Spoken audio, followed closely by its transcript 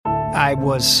I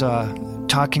was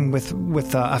talking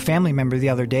with a family member the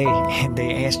other day, and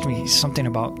they asked me something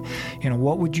about,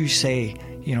 what would you say,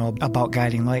 about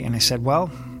Guiding Light? And I said, well,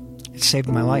 it saved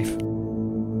my life.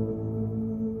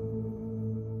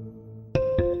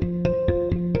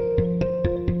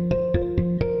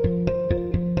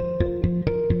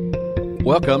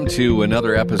 Welcome to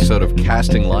another episode of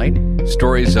Casting Light,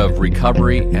 stories of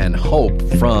recovery and hope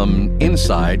from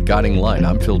inside Guiding Light.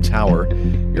 I'm Phil Tower,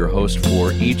 your host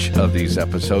for each of these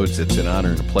episodes. It's an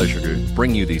honor and a pleasure to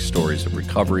bring you these stories of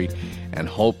recovery and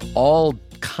hope, all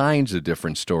kinds of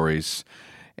different stories.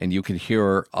 And you can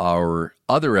hear our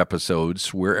other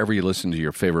episodes wherever you listen to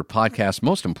your favorite podcast.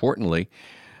 Most importantly,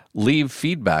 leave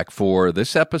feedback for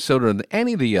this episode and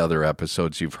any of the other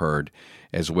episodes you've heard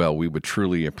as well. We would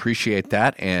truly appreciate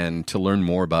that. And to learn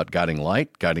more about Guiding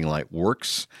Light,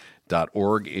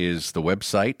 guidinglightworks.org is the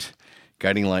website,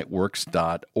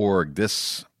 guidinglightworks.org.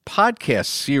 This podcast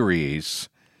series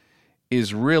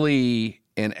is really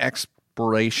an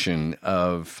exploration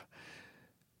of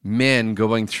men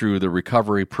going through the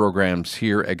recovery programs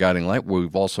here at Guiding Light.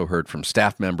 We've also heard from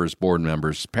staff members, board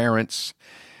members, parents,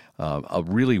 a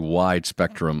really wide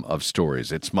spectrum of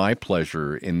stories. It's my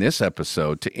pleasure in this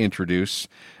episode to introduce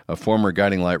a former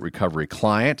Guiding Light recovery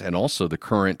client and also the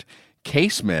current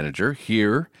case manager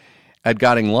here at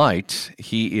Guiding Light.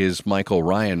 He is Michael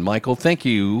Ryan. Michael, thank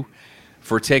you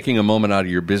for taking a moment out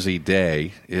of your busy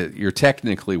day. You're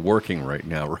technically working right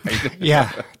now, right?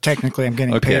 Yeah, technically I'm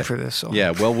getting paid for this. So.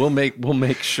 Yeah, well, we'll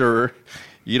make sure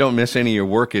you don't miss any of your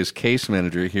work as case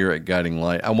manager here at Guiding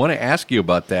Light. I want to ask you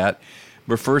about that.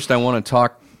 But first, I want to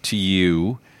talk to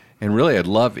you, and really I'd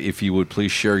love if you would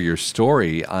please share your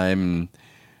story. I'm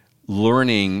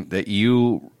learning that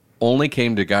you only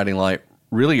came to Guiding Light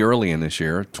really early in this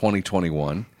year,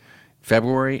 2021,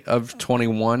 February of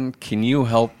 21. Can you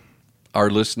help our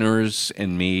listeners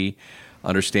and me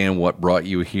understand what brought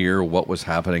you here, what was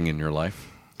happening in your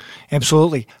life?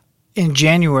 Absolutely. In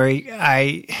January,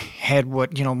 I had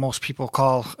what most people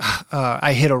call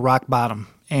I hit a rock bottom,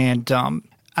 and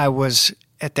I was,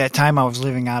 at that time, I was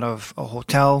living out of a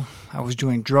hotel. I was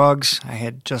doing drugs. I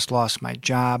had just lost my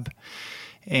job.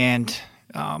 And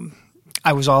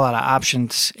I was all out of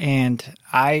options. And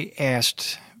I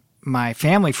asked my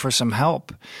family for some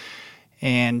help.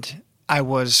 And I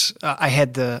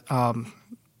had the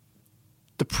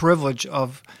privilege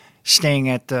of staying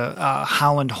at the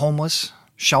Holland Homeless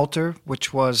Shelter,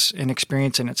 which was an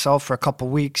experience in itself for a couple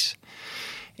weeks.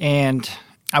 And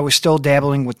I was still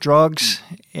dabbling with drugs,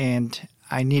 and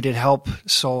I needed help.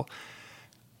 So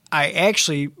I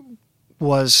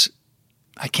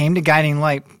came to Guiding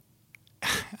Light,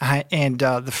 and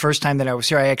the first time that I was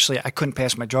here, I couldn't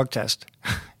pass my drug test.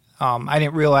 I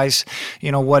didn't realize,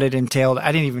 what it entailed.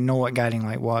 I didn't even know what Guiding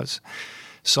Light was.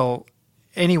 So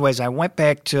anyways, I went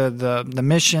back to the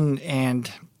mission,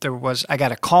 and I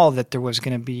got a call that there was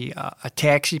going to be a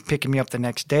taxi picking me up the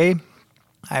next day.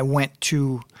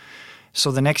 So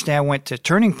the next day I went to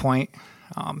Turning Point.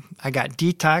 I got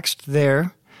detoxed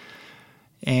there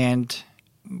and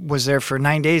was there for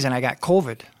 9 days, and I got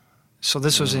COVID. So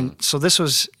this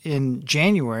was in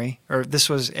January, or this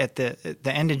was at the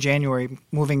end of January,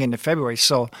 moving into February.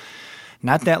 So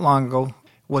not that long ago,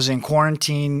 was in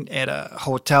quarantine at a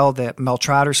hotel that Mel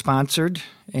Trotter sponsored,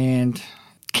 and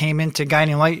came into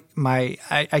Guiding Light.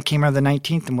 I came on the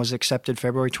 19th and was accepted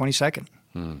February 22nd.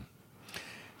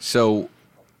 So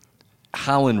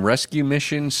Holland Rescue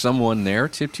Mission, someone there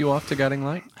tipped you off to Guiding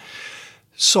Light?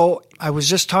 So I was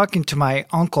just talking to my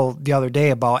uncle the other day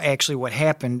about actually what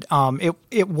happened.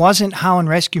 It wasn't Holland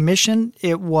Rescue Mission.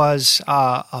 It was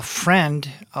a friend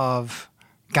of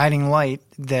Guiding Light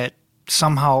that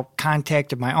somehow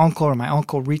contacted my uncle, or my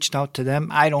uncle reached out to them.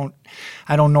 I don't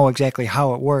know exactly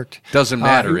how it worked. Doesn't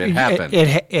matter. It happened.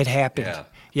 It happened.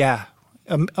 Yeah.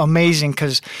 Amazing,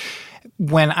 because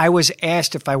when I was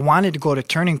asked if I wanted to go to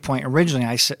Turning Point originally,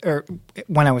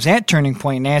 when I was at Turning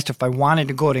Point and asked if I wanted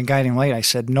to go to Guiding Light, I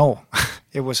said no.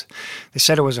 They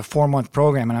said it was a 4-month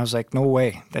program, and I was like, no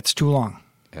way, that's too long.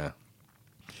 Yeah.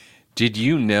 Did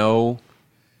you know,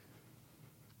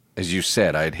 as you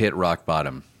said, I had hit rock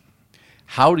bottom?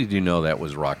 How did you know that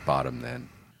was rock bottom then?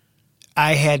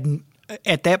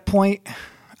 At that point,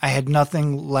 I had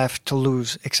nothing left to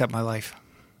lose except my life.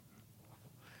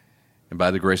 And by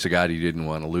the grace of God, you didn't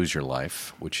want to lose your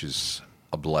life, which is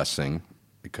a blessing,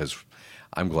 because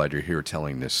I'm glad you're here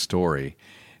telling this story.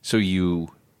 So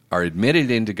you are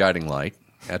admitted into Guiding Light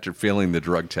after failing the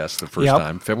drug test the first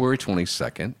time, February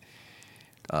 22nd.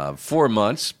 4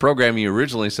 months. Program you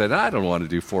originally said, I don't want to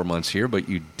do 4 months here, but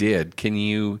you did. Can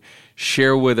you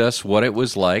share with us what it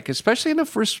was like, especially in the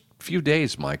first few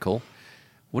days, Michael?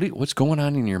 What's going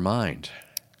on in your mind?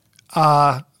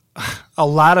 A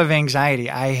lot of anxiety.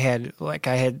 I had, like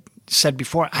I had said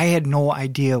before, I had no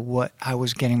idea what I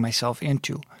was getting myself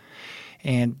into.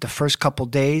 And the first couple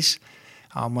days,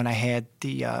 when I had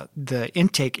the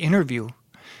intake interview,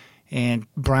 and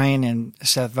Brian and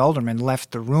Seth Velderman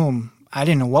left the room, I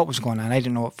didn't know what was going on. I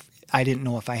didn't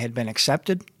know if I had been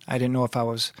accepted. I didn't know if I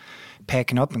was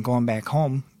packing up and going back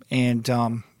home. And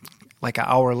like an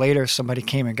hour later, somebody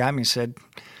came and got me and said,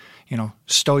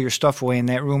 stow your stuff away in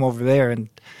that room over there. And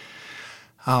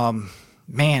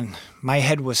man, my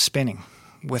head was spinning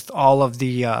with all of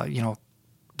the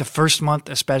the first month,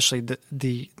 especially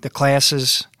the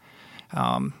classes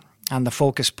on the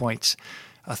focus points,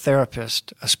 a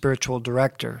therapist, a spiritual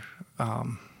director,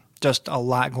 just a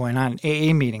lot going on.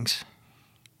 AA meetings.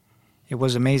 It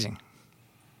was amazing.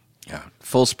 Yeah,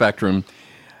 full spectrum,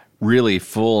 really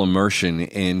full immersion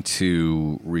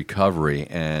into recovery.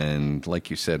 And like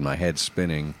you said, my head's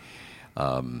spinning.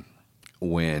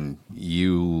 When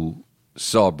you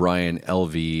saw Brian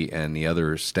Elvey and the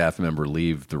other staff member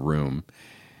leave the room,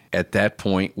 at that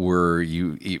point,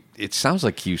 it sounds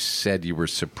like you said you were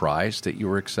surprised that you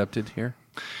were accepted here?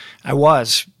 I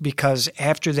was, because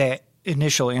after that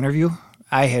initial interview,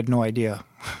 I had no idea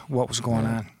what was going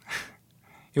on.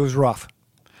 It was rough.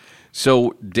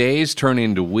 So days turn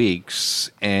into weeks,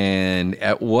 and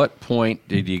at what point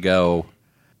did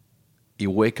you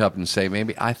wake up and say,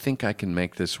 maybe I think I can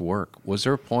make this work? Was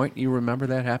there a point you remember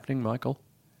that happening, Michael?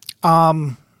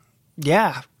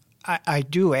 Yeah, I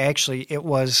do actually. It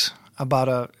was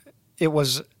a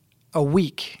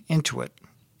week into it.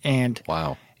 And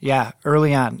wow. Yeah,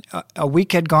 early on. A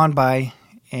week had gone by,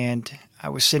 and I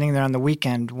was sitting there on the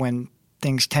weekend when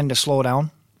things tend to slow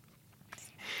down.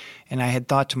 And I had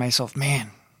thought to myself,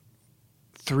 man,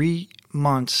 3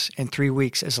 months and 3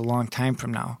 weeks is a long time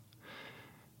from now.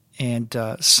 And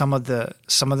some of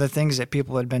the things that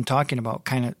people had been talking about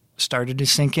kind of started to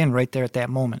sink in right there at that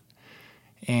moment.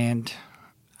 And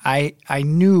I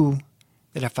knew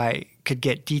that if I could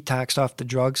get detoxed off the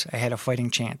drugs, I had a fighting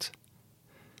chance.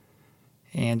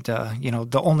 And,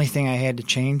 the only thing I had to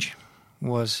change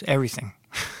was everything.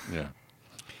 Yeah.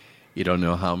 You don't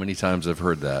know how many times I've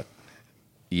heard that.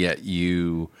 Yet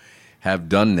you have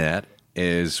done that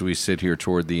as we sit here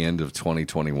toward the end of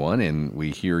 2021 and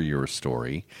we hear your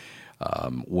story.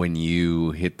 When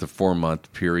you hit the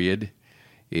 4-month period,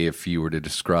 if you were to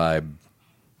describe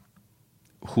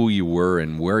who you were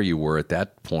and where you were at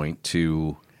that point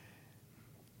to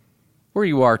where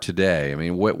you are today, I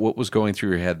mean, what was going through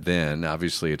your head then?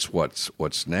 Obviously, it's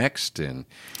what's next, and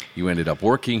you ended up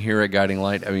working here at Guiding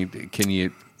Light. I mean, can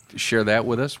you share that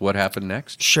with us? What happened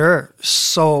next? Sure.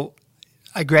 So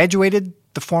I graduated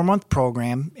the 4-month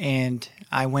program, and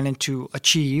I went into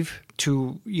Achieve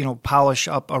to, polish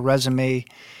up a resume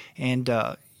and,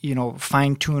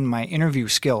 fine-tune my interview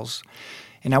skills.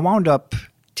 And I wound up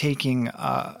taking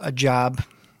a job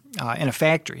in a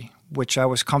factory, which I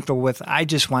was comfortable with. I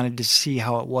just wanted to see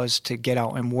how it was to get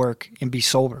out and work and be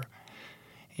sober.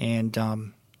 And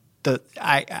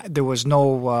there was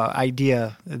no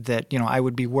idea that I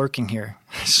would be working here,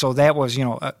 so that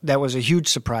was a huge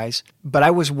surprise. But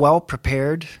I was well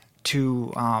prepared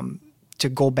to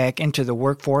go back into the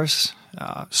workforce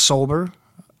sober.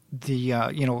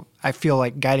 I feel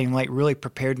like Guiding Light really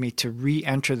prepared me to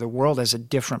re-enter the world as a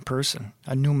different person,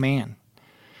 a new man.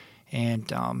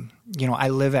 And I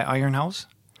live at Iron House,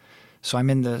 so I'm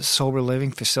in the sober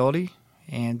living facility,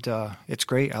 and it's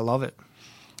great. I love it.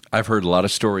 I've heard a lot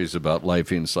of stories about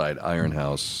life inside Iron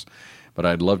House, but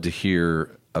I'd love to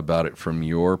hear about it from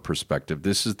your perspective.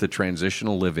 This is the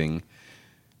transitional living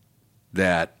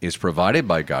that is provided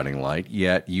by Guiding Light,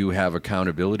 yet you have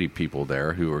accountability people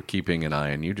there who are keeping an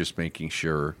eye on you, just making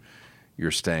sure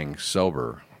you're staying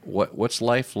sober. What's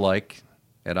life like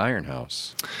at Iron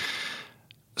House?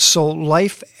 So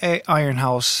life at Iron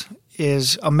House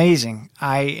is amazing.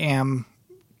 I am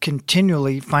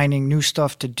continually finding new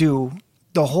stuff to do.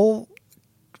 The whole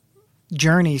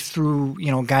journey through,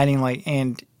 Guiding Light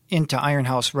and into Iron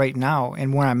House right now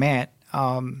and where I'm at,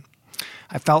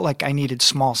 I felt like I needed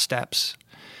small steps.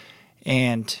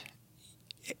 And,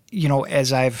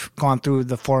 as I've gone through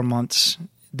the 4 months,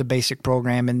 the basic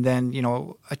program, and then,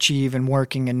 Achieve and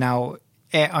working, and now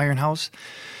at Iron House.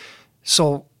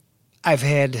 So I've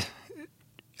had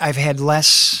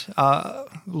less,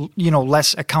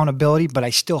 less accountability, but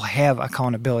I still have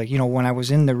accountability. When I was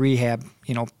in the rehab,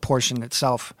 portion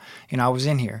itself, I was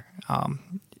in here.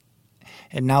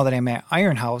 And now that I'm at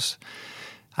Iron House,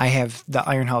 I have the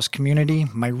Iron House community,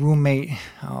 my roommate,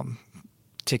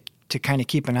 to kind of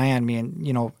keep an eye on me.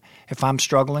 And, if I'm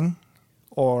struggling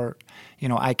or,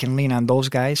 I can lean on those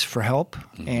guys for help.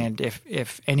 Mm-hmm. And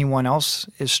if anyone else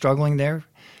is struggling there,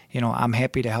 I'm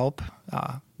happy to help.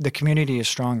 The community is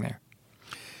strong there.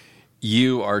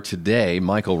 You are today,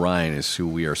 Michael Ryan is who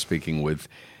we are speaking with,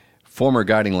 former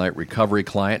Guiding Light recovery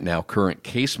client, now current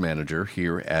case manager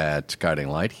here at Guiding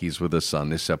Light. He's with us on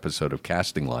this episode of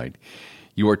Casting Light.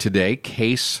 You are today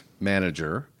case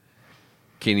manager.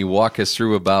 Can you walk us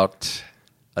through about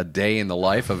a day in the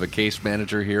life of a case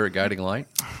manager here at Guiding Light?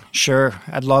 Sure,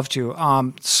 I'd love to.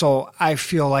 So I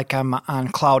feel like I'm on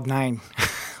cloud nine,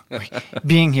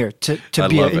 being here to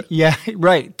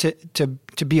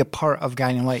be a part of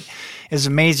Guiding Light is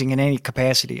amazing in any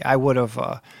capacity. I would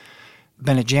have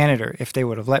been a janitor if they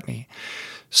would have let me.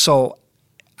 So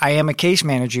I am a case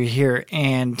manager here,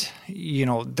 and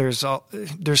there's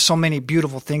so many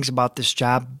beautiful things about this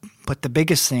job, but the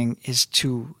biggest thing is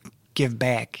to give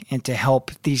back and to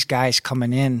help these guys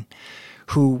coming in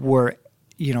who were,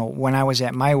 when I was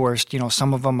at my worst,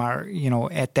 some of them are,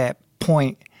 at that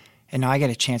point, and now I get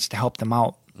a chance to help them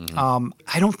out. Mm-hmm.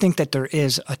 I don't think that there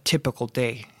is a typical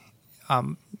day.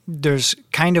 There's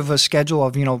kind of a schedule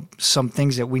of, some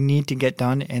things that we need to get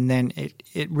done, and then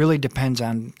it really depends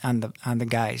on the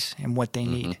guys and what they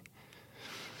need.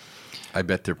 I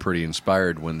bet they're pretty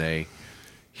inspired when they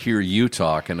hear you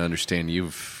talk and understand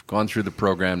you've gone through the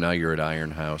program, now you're at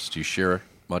Iron House. Do you share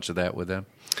much of that with them?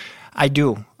 I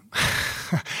do.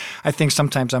 I think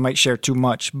sometimes I might share too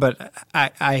much, but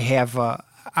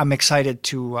I'm excited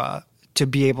to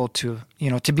be able to,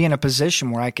 to be in a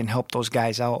position where I can help those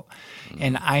guys out. Mm-hmm.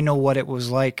 And I know what it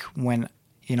was like when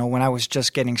I was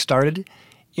just getting started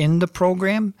in the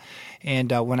program,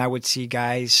 and when I would see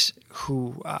guys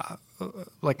who,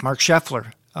 like Mark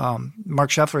Scheffler. Mark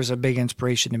Scheffler is a big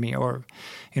inspiration to me, or,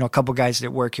 a couple guys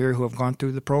that work here who have gone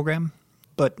through the program,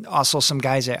 but also some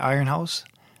guys at Iron House.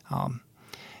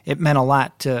 It meant a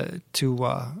lot to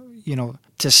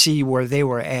see where they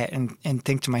were at and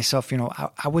think to myself,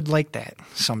 I would like that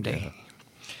someday.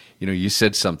 Yeah. You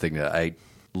said something that I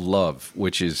love,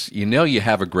 which is, you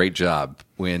have a great job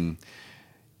when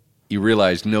you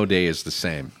realize no day is the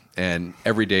same. And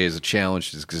every day is a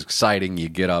challenge. It's exciting. You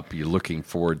get up, you're looking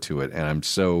forward to it. And I'm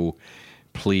so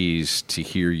pleased to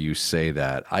hear you say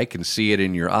that. I can see it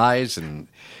in your eyes and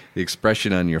the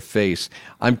expression on your face.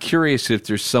 I'm curious if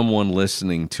there's someone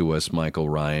listening to us, Michael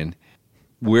Ryan,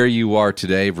 where you are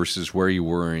today versus where you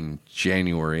were in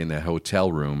January in the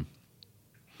hotel room,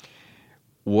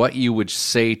 what you would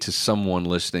say to someone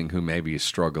listening who maybe is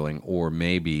struggling, or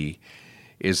maybe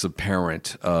is the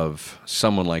parent of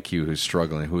someone like you who's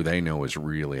struggling, who they know is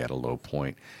really at a low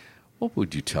point. What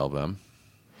would you tell them?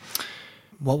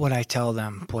 What would I tell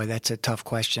them? Boy, that's a tough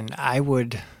question.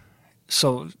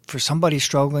 So for somebody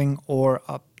struggling, or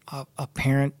a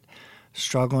parent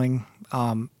struggling,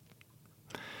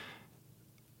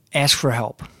 ask for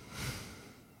help.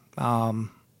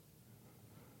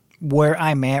 Where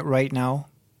I'm at right now,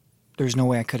 there's no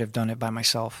way I could have done it by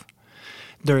myself.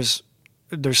 There's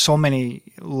so many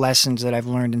lessons that I've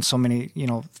learned, and so many,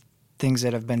 things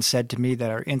that have been said to me that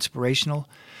are inspirational.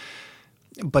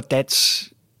 But that's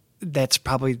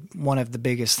probably one of the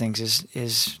biggest things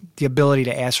is the ability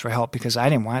to ask for help, because I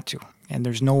didn't want to. And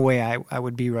there's no way I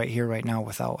would be right here right now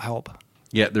without help.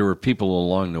 Yeah, there were people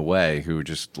along the way who were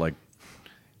just like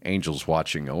angels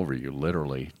watching over you,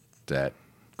 literally, that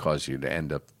caused you to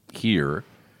end up here.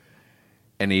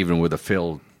 And even with a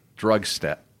failed drug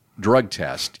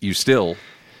test, you still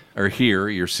are here.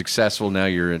 You're successful. Now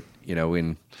you're,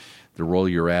 in the role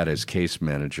you're at as case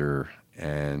manager,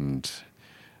 and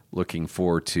looking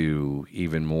forward to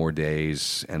even more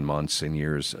days and months and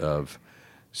years of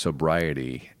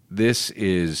sobriety. This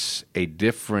is a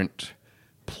different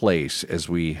place, as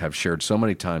we have shared so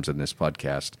many times on this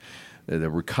podcast. The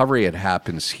recovery that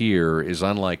happens here is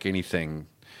unlike anything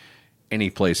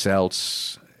anyplace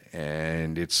else.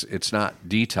 And it's not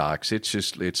detox. It's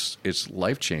just it's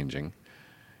life-changing.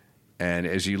 And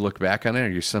as you look back on it, are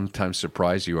you sometimes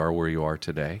surprised you are where you are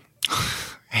today?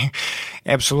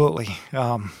 Absolutely.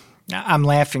 I'm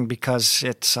laughing because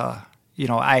it's when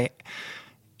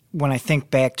I think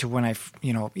back to when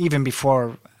even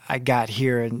before I got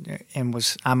here and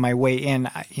was on my way in,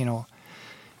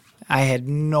 I had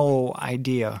no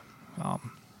idea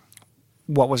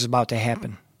what was about to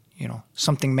happen.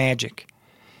 Something magic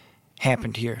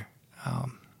happened here.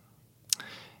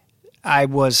 I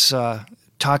was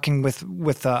talking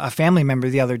with a family member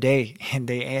the other day, and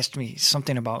they asked me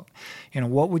something about,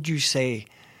 what would you say,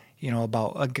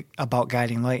 about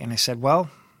Guiding Light? And I said, well,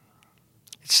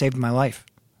 it saved my life.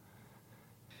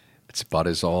 It's about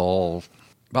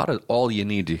all you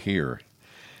need to hear.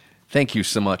 Thank you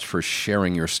so much for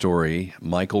sharing your story,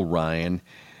 Michael Ryan,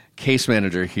 case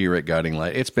manager here at Guiding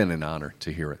Light. It's been an honor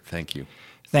to hear it. Thank you.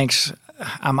 Thanks.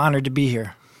 I'm honored to be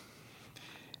here.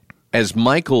 As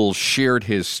Michael shared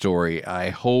his story,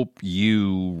 I hope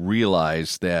you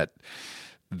realize that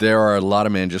there are a lot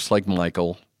of men just like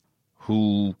Michael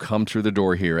who come through the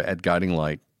door here at Guiding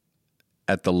Light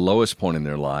at the lowest point in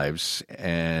their lives.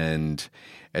 And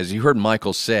as you heard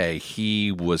Michael say,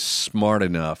 he was smart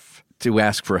enough to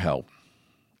ask for help.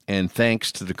 And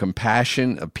thanks to the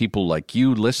compassion of people like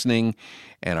you listening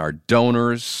and our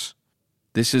donors,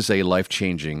 this is a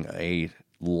life-changing, a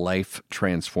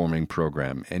life-transforming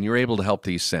program. And you're able to help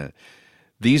these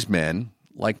men,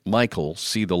 like Michael,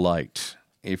 see the light.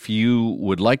 If you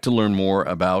would like to learn more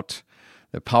about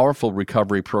the powerful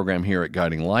recovery program here at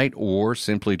Guiding Light, or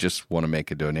simply just want to make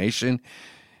a donation,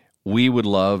 we would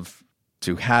love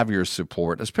to have your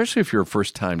support, especially if you're a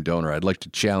first-time donor. I'd like to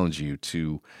challenge you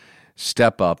to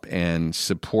step up and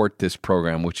support this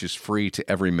program, which is free to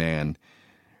every man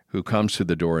who comes to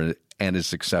the door and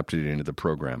is accepted into the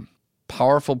program.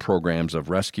 Powerful programs of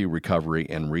rescue, recovery,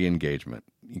 and re-engagement.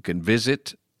 You can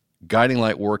visit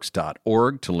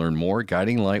guidinglightworks.org to learn more,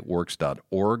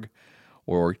 guidinglightworks.org,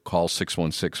 or call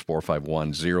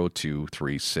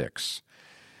 616-451-0236.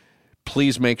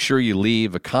 Please make sure you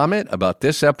leave a comment about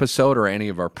this episode or any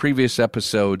of our previous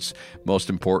episodes. Most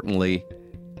importantly,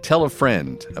 tell a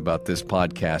friend about this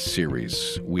podcast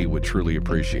series. We would truly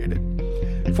appreciate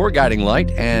it. For Guiding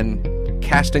Light and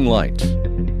Casting Light,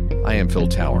 I am Phil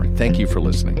Tower. Thank you for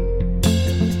listening.